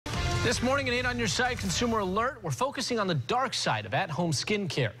This morning at 8 on your side, Consumer Alert, we're focusing on the dark side of at-home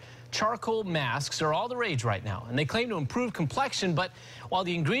skincare. Charcoal masks are all the rage right now, and they claim to improve complexion, but while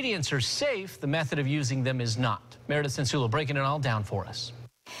the ingredients are safe, the method of using them is not. Meredith Sensulo breaking it all down for us.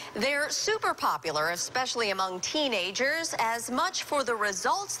 They're super popular, especially among teenagers, as much for the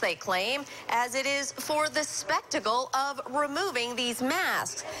results they claim as it is for the spectacle of removing these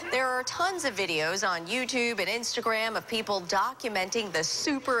masks. There are tons of videos on YouTube and Instagram of people documenting the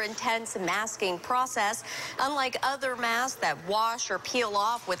super intense masking process. Unlike other masks that wash or peel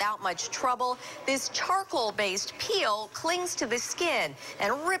off without much trouble, this charcoal-based peel clings to the skin,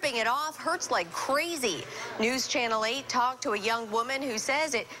 and ripping it off hurts like crazy. News Channel 8 talked to a young woman who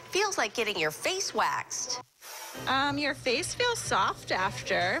says it feels like getting your face waxed. Your face feels soft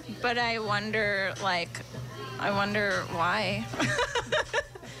after, but I wonder why.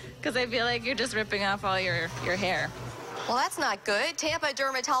 Because I feel like you're just ripping off all your hair. Well, that's not good. Tampa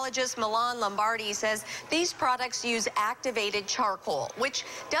dermatologist Milan Lombardi says these products use activated charcoal, which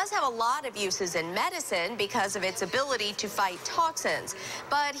does have a lot of uses in medicine because of its ability to fight toxins.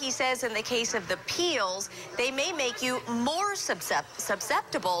 But he says in the case of the peels, they may make you more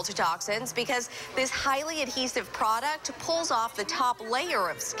susceptible to toxins because this highly adhesive product pulls off the top layer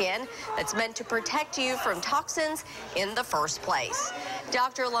of skin that's meant to protect you from toxins in the first place.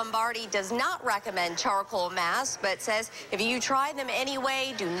 Dr. Lombardi does not recommend charcoal masks, but says if you try them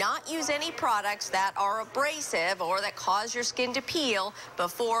anyway, do not use any products that are abrasive or that cause your skin to peel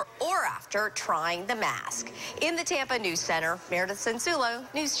before or after trying the mask. In the Tampa News Center, Meredith Sensulo,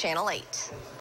 News Channel 8.